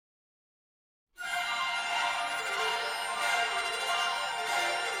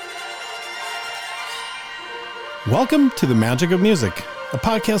Welcome to The Magic of Music, a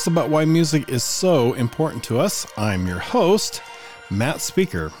podcast about why music is so important to us. I'm your host, Matt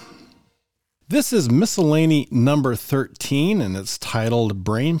Speaker. This is Miscellany number 13, and it's titled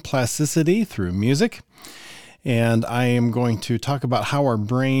Brain Plasticity Through Music. And I am going to talk about how our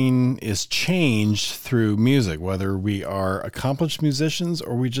brain is changed through music, whether we are accomplished musicians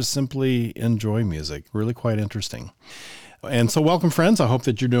or we just simply enjoy music. Really quite interesting. And so welcome, friends. I hope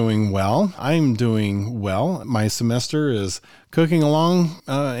that you're doing well. I'm doing well. My semester is cooking along,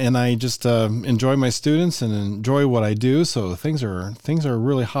 and I just enjoy my students and enjoy what I do. So things are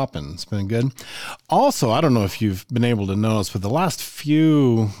really hopping. It's been good. Also, I don't know if you've been able to notice, but the last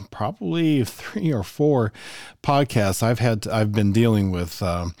few, probably 3 or 4 podcasts I've been dealing with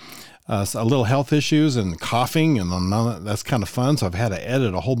a little health issues and coughing, and that's kind of fun. So I've had to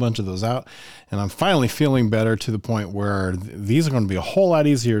edit a whole bunch of those out, and I'm finally feeling better to the point where these are going to be a whole lot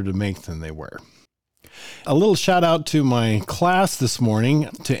easier to make than they were. A little shout out to my class this morning,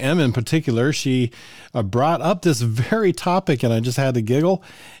 to Em in particular. She brought up this very topic, and I just had to giggle.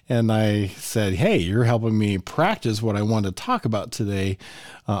 And I said, hey, you're helping me practice what I want to talk about today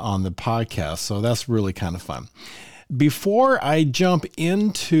on the podcast. So that's really kind of fun. Before I jump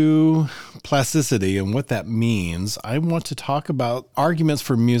into plasticity and what that means, I want to talk about arguments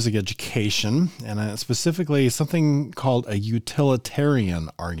for music education, and specifically something called a utilitarian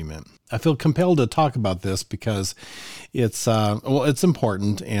argument. I feel compelled to talk about this because it's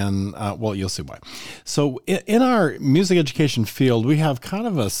important, and you'll see why. So in our music education field, we have kind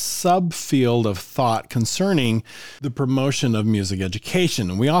of a subfield of thought concerning the promotion of music education,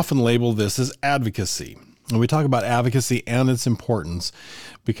 and we often label this as advocacy. And we talk about advocacy and its importance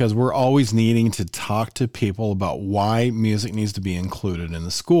because we're always needing to talk to people about why music needs to be included in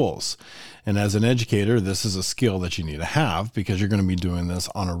the schools. And as an educator, this is a skill that you need to have because you're going to be doing this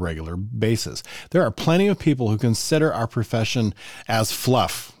on a regular basis. There are plenty of people who consider our profession as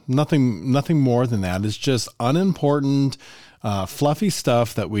fluff. Nothing more than that. It's just unimportant, fluffy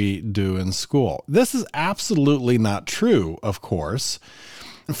stuff that we do in school. This is absolutely not true, of course.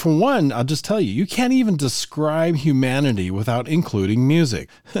 For one, I'll just tell you, you can't even describe humanity without including music.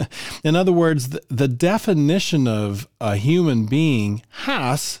 In other words, the definition of a human being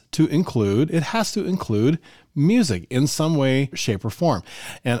has to include music in some way, shape, or form.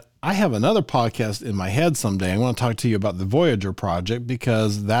 And I have another podcast in my head someday. I want to talk to you about the Voyager project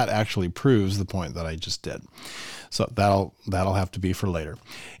because that actually proves the point that I just did. So that'll have to be for later.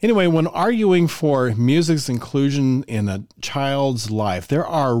 Anyway, when arguing for music's inclusion in a child's life, there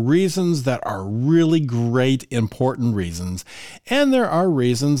are reasons that are really great, important reasons, and there are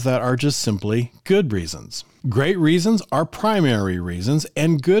reasons that are just simply good reasons. Great reasons are primary reasons,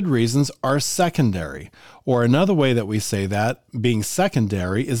 and good reasons are secondary. Or another way that we say that, being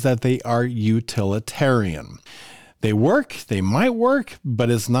secondary, is that they are utilitarian. They work, they might work, but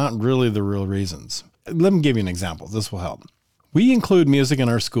it's not really the real reasons. Let me give you an example. This will help. We include music in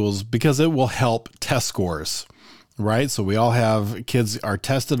our schools because it will help test scores, right? So we all have kids are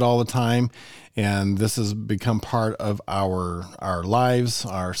tested all the time, and this has become part of our lives,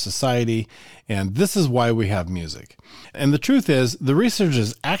 our society, and this is why we have music. And the truth is, the research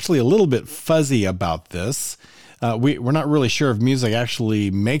is actually a little bit fuzzy about this. We're not really sure if music actually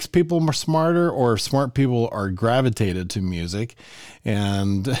makes people more smarter or if smart people are gravitated to music.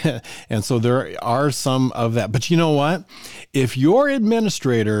 And so there are some of that. But you know what? If your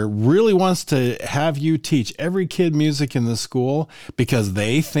administrator really wants to have you teach every kid music in the school because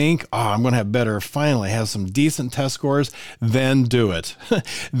they think, I'm going to finally have some decent test scores, then do it.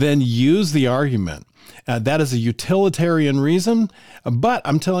 Then use the argument. That is a utilitarian reason, but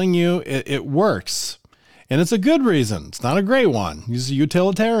I'm telling you, it works. And it's a good reason. It's not a great one. It's a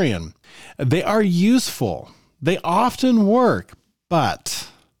utilitarian. They are useful. They often work, but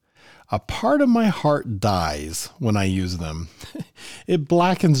a part of my heart dies when I use them. It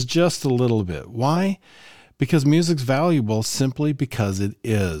blackens just a little bit. Why? Because music's valuable simply because it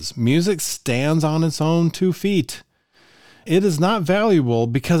is. Music stands on its own 2 feet. It is not valuable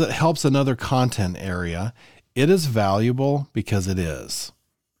because it helps another content area. It is valuable because it is.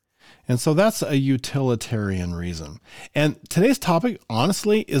 And so that's a utilitarian reason. And today's topic,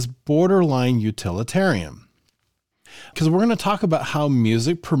 honestly, is borderline utilitarian. Because we're going to talk about how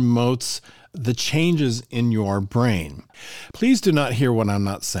music promotes the changes in your brain. Please do not hear what I'm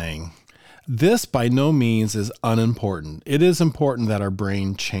not saying. This by no means is unimportant. It is important that our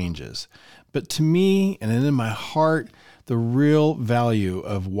brain changes. But to me, and in my heart, the real value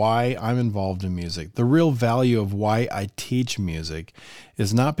of why I'm involved in music, the real value of why I teach music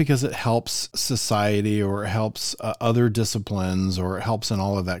is not because it helps society or it helps other disciplines or it helps in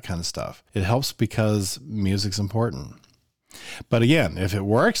all of that kind of stuff. It helps because music's important. But again, if it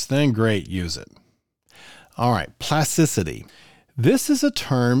works, then great, use it. All right, plasticity. This is a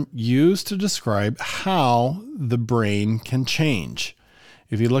term used to describe how the brain can change.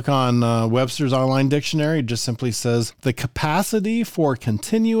 If you look on Webster's Online Dictionary, it just simply says the capacity for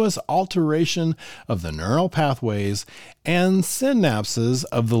continuous alteration of the neural pathways and synapses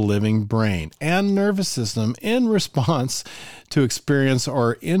of the living brain and nervous system in response to experience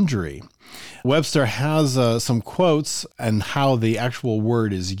or injury. Webster has some quotes on how the actual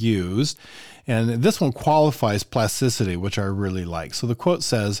word is used. And this one qualifies plasticity, which I really like. So the quote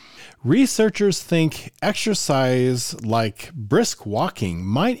says, researchers think exercise like brisk walking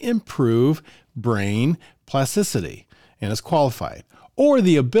might improve brain plasticity, and it's qualified, or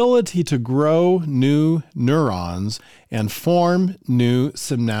the ability to grow new neurons and form new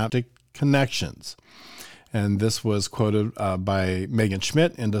synaptic connections. And this was quoted by Megan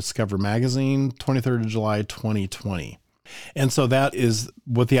Schmidt in Discover Magazine, 23rd of July, 2020. And so that is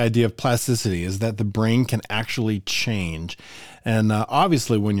what the idea of plasticity is, that the brain can actually change. And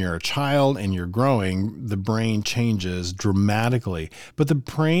obviously when you're a child and you're growing, the brain changes dramatically, but the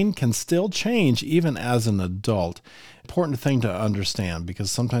brain can still change even as an adult. Important thing to understand,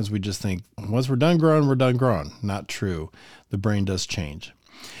 because sometimes we just think once we're done growing, we're done growing. Not true. The brain does change.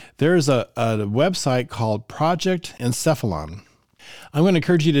 There's a website called Project Encephalon. I'm going to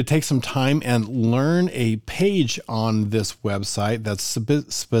encourage you to take some time and learn a page on this website that's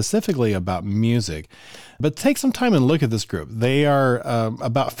specifically about music. But take some time and look at this group. They are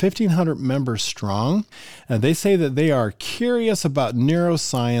about 1,500 members strong. They say that they are curious about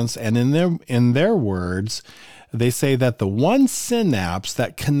neuroscience, and in their words, they say that the one synapse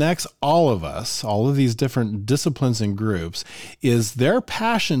that connects all of us, all of these different disciplines and groups, is their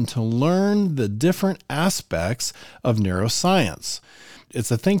passion to learn the different aspects of neuroscience. It's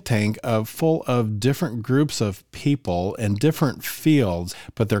a think tank full of different groups of people and different fields,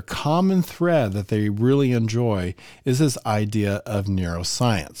 but their common thread that they really enjoy is this idea of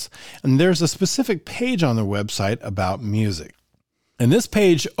neuroscience. And there's a specific page on their website about music. And this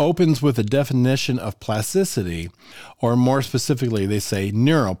page opens with a definition of plasticity, or more specifically, they say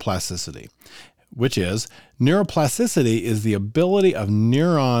neuroplasticity, which is neuroplasticity is the ability of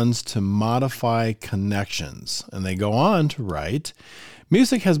neurons to modify connections. And they go on to write,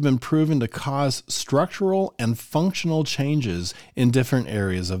 music has been proven to cause structural and functional changes in different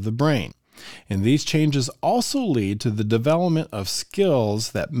areas of the brain. And these changes also lead to the development of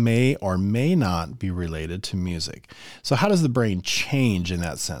skills that may or may not be related to music. So how does the brain change in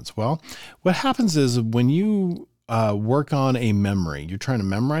that sense? Well, what happens is when you work on a memory, you're trying to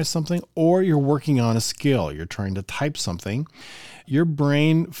memorize something, or you're working on a skill, you're trying to type something, your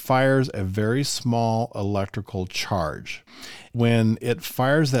brain fires a very small electrical charge. When it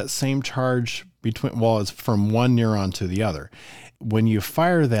fires that same charge it's from one neuron to the other. When you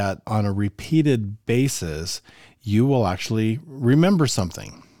fire that on a repeated basis, you will actually remember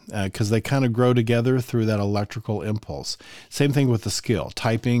something because they kind of grow together through that electrical impulse. Same thing with the skill,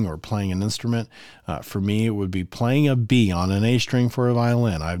 typing or playing an instrument. For me, it would be playing a B on an A string for a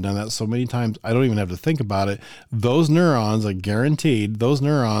violin. I've done that so many times, I don't even have to think about it. Those neurons, I guaranteed, those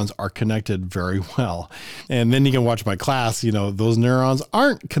neurons are connected very well. And then you can watch my class, those neurons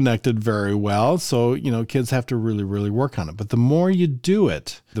aren't connected very well. So, kids have to really, really work on it. But the more you do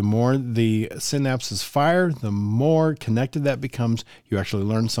it, the more the synapses fire, the more connected that becomes. You actually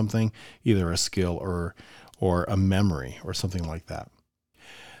learn something, either a skill or a memory or something like that.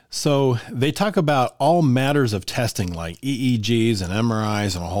 So they talk about all matters of testing like EEGs and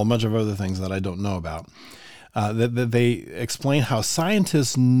MRIs and a whole bunch of other things that I don't know about. That they explain how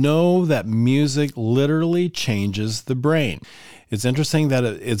scientists know that music literally changes the brain. It's interesting that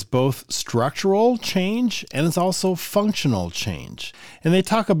it's both structural change and it's also functional change. And they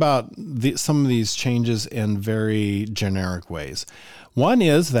talk about some of these changes in very generic ways. One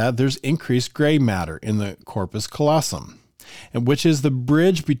is that there's increased gray matter in the corpus callosum, which is the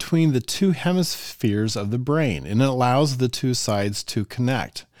bridge between the two hemispheres of the brain, and it allows the two sides to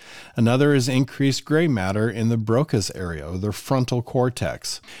connect. Another is increased gray matter in the Broca's area, or the frontal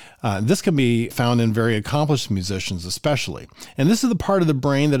cortex. This can be found in very accomplished musicians especially. And this is the part of the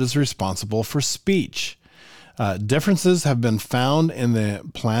brain that is responsible for speech. Differences have been found in the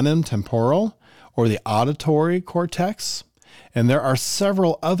planum temporal, or the auditory cortex. And there are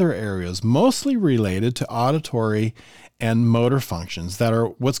several other areas, mostly related to auditory and motor functions, that are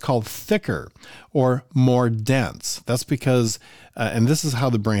what's called thicker or more dense. That's because, and this is how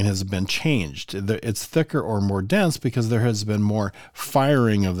the brain has been changed. It's thicker or more dense because there has been more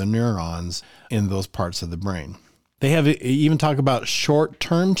firing of the neurons in those parts of the brain. They have even talk about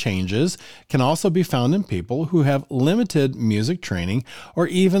short-term changes can also be found in people who have limited music training or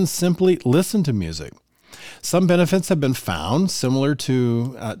even simply listen to music. Some benefits have been found, similar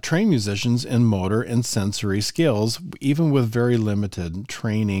to trained musicians, in motor and sensory skills, even with very limited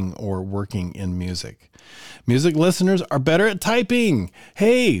training or working in music. Music listeners are better at typing.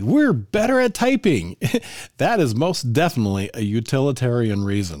 Hey, we're better at typing. That is most definitely a utilitarian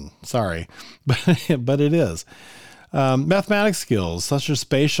reason. Sorry, but it is. Mathematics skills, such as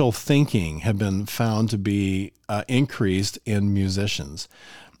spatial thinking, have been found to be increased in musicians.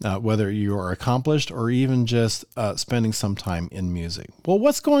 Whether you are accomplished or even just spending some time in music. Well,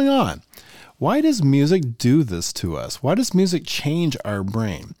 what's going on? Why does music do this to us? Why does music change our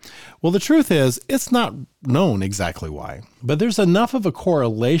brain? Well, the truth is, it's not known exactly why, but there's enough of a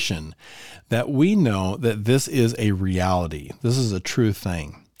correlation that we know that this is a reality. This is a true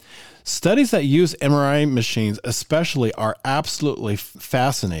thing. Studies that use MRI machines especially are absolutely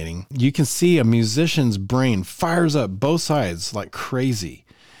fascinating. You can see a musician's brain fires up both sides like crazy.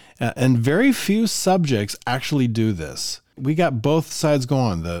 And very few subjects actually do this. We got both sides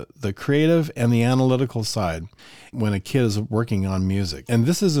going, the creative and the analytical side, when a kid is working on music. And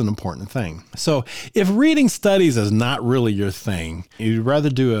this is an important thing. So if reading studies is not really your thing, you'd rather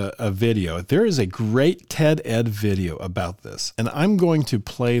do a video, there is a great TED Ed video about this. And I'm going to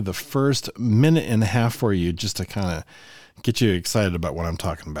play the first minute and a half for you just to kind of get you excited about what I'm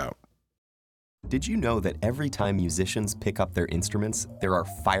talking about. Did you know that every time musicians pick up their instruments, there are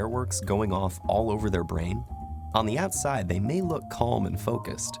fireworks going off all over their brain? On the outside, they may look calm and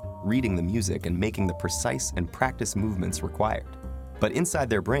focused, reading the music and making the precise and practiced movements required. But inside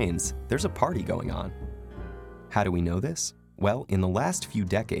their brains, there's a party going on. How do we know this? Well, in the last few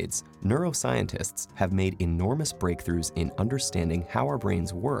decades, neuroscientists have made enormous breakthroughs in understanding how our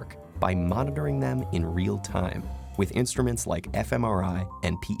brains work by monitoring them in real time with instruments like fMRI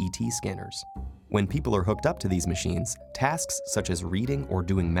and PET scanners. When people are hooked up to these machines, tasks such as reading or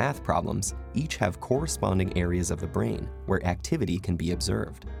doing math problems each have corresponding areas of the brain where activity can be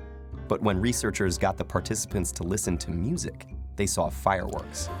observed. But when researchers got the participants to listen to music, they saw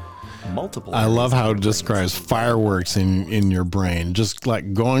fireworks. I love how it describes fireworks in your brain, just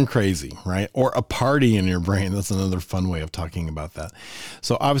like going crazy, right? Or a party in your brain. That's another fun way of talking about that.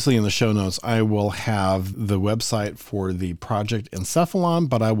 So obviously in the show notes, I will have the website for the Project Encephalon,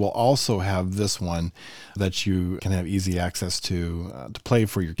 but I will also have this one that you can have easy access to play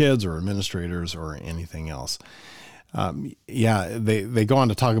for your kids or administrators or anything else. They go on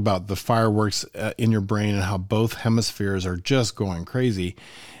to talk about the fireworks in your brain and how both hemispheres are just going crazy.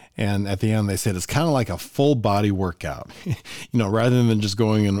 And at the end, they said it's kind of like a full body workout, rather than just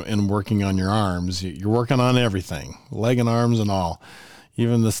going and working on your arms, you're working on everything, leg and arms and all,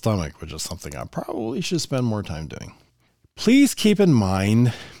 even the stomach, which is something I probably should spend more time doing. Please keep in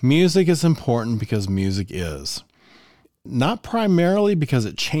mind, music is important because music is. Not primarily because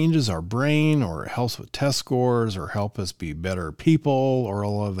it changes our brain or it helps with test scores or help us be better people or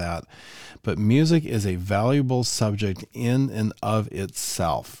all of that, but music is a valuable subject in and of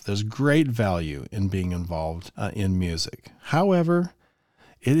itself. There's great value in being involved in music. However,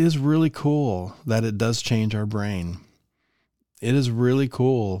 it is really cool that it does change our brain. It is really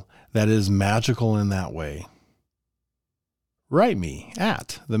cool that it is magical in that way. Write me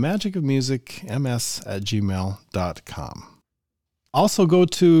at themagicofmusicms@gmail.com. Also go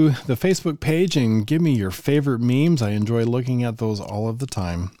to the Facebook page and give me your favorite memes. I enjoy looking at those all of the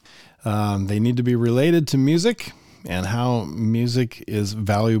time. They need to be related to music and how music is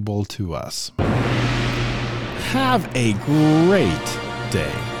valuable to us. Have a great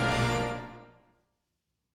day.